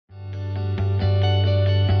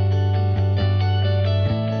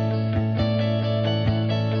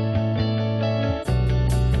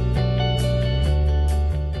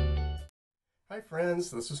Hi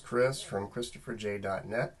friends, this is Chris from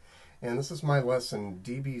ChristopherJ.net, and this is my lesson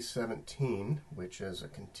DB17, which is a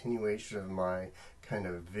continuation of my kind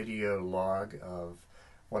of video log of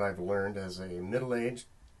what I've learned as a middle-aged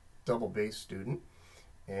double bass student.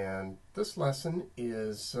 And this lesson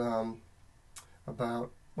is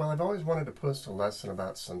about, well, I've always wanted to post a lesson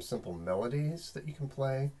about some simple melodies that you can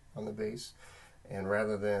play on the bass. And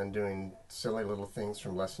rather than doing silly little things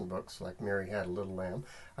from lesson books like Mary Had a Little Lamb,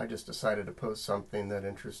 I just decided to post something that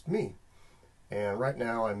interests me. And right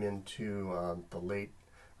now I'm into the late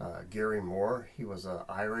Gary Moore. He was an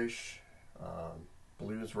Irish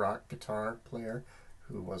blues rock guitar player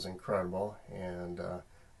who was incredible, and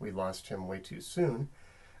we lost him way too soon.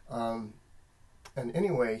 And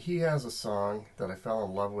anyway, he has a song that I fell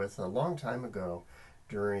in love with a long time ago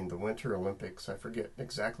during the Winter Olympics. I forget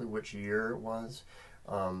exactly which year it was,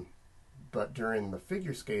 but during the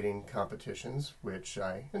figure skating competitions, which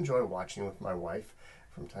I enjoy watching with my wife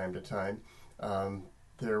from time to time,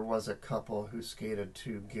 there was a couple who skated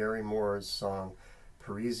to Gary Moore's song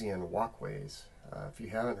Parisian Walkways. If you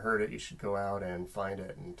haven't heard it, you should go out and find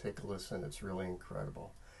it and take a listen. It's really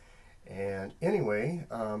incredible. And anyway,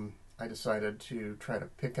 I decided to try to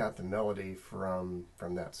pick out the melody from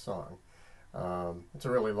that song. It's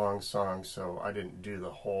a really long song, so I didn't do the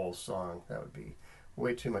whole song. That would be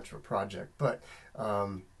way too much of a project. But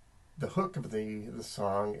the hook of the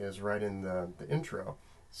song is right in the intro.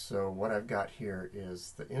 So what I've got here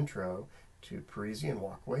is the intro to Parisian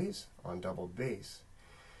Walkways on double bass.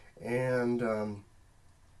 And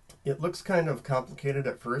it looks kind of complicated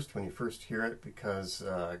at first when you first hear it, because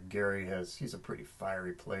he's a pretty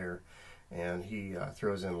fiery player, and he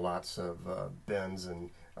throws in lots of bends and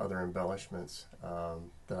other embellishments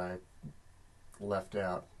that I left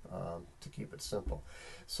out to keep it simple.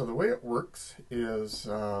 So the way it works is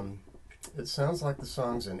it sounds like the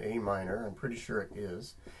song's in A minor. I'm pretty sure it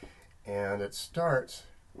is. And it starts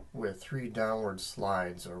with 3 downward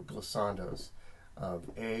slides or glissandos of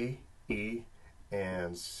A, E,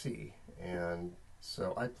 and C. And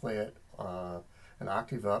so I play it an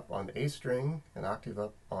octave up on the A string, an octave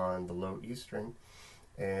up on the low E string,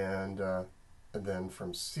 and then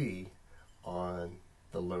from C on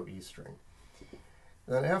the low E string.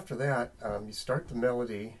 Then after that, you start the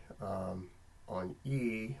melody on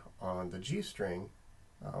E on the G string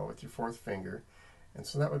with your 4th finger, and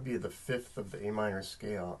so that would be the 5th of the A minor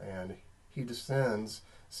scale, and he descends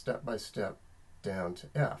step by step down to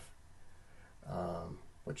F,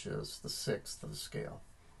 which is the 6th of the scale.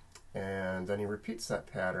 And then he repeats that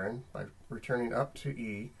pattern by returning up to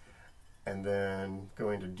E and then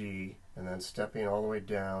going to D and then stepping all the way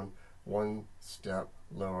down 1 step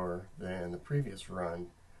lower than the previous run.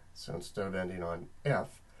 So instead of ending on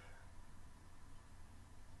F,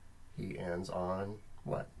 he ends on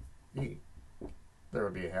what? E. There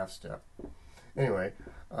would be a half step. Anyway,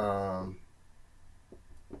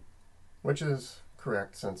 which is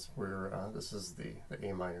correct, since this is the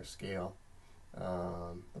A minor scale,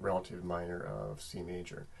 the relative minor of C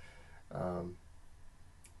major. And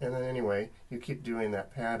then anyway, you keep doing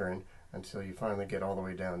that pattern until you finally get all the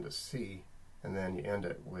way down to C, and then you end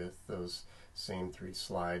it with those same 3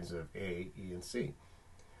 slides of A, E, and C.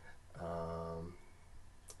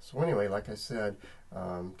 So anyway, like I said,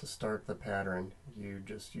 to start the pattern, you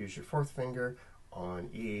just use your 4th finger on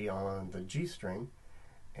E on the G string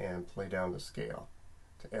and play down the scale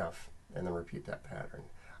to F, and then repeat that pattern.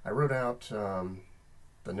 I wrote out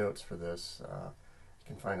the notes for this. You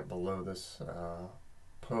can find it below this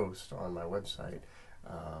post on my website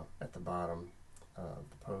at the bottom of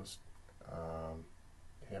the post.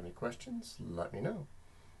 If you have any questions, let me know.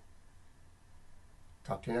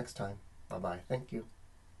 Talk to you next time. Bye-bye. Thank you.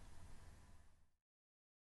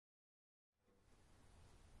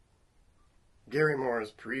 Gary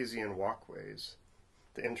Moore's Parisian Walkways,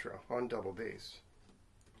 the intro on double bass.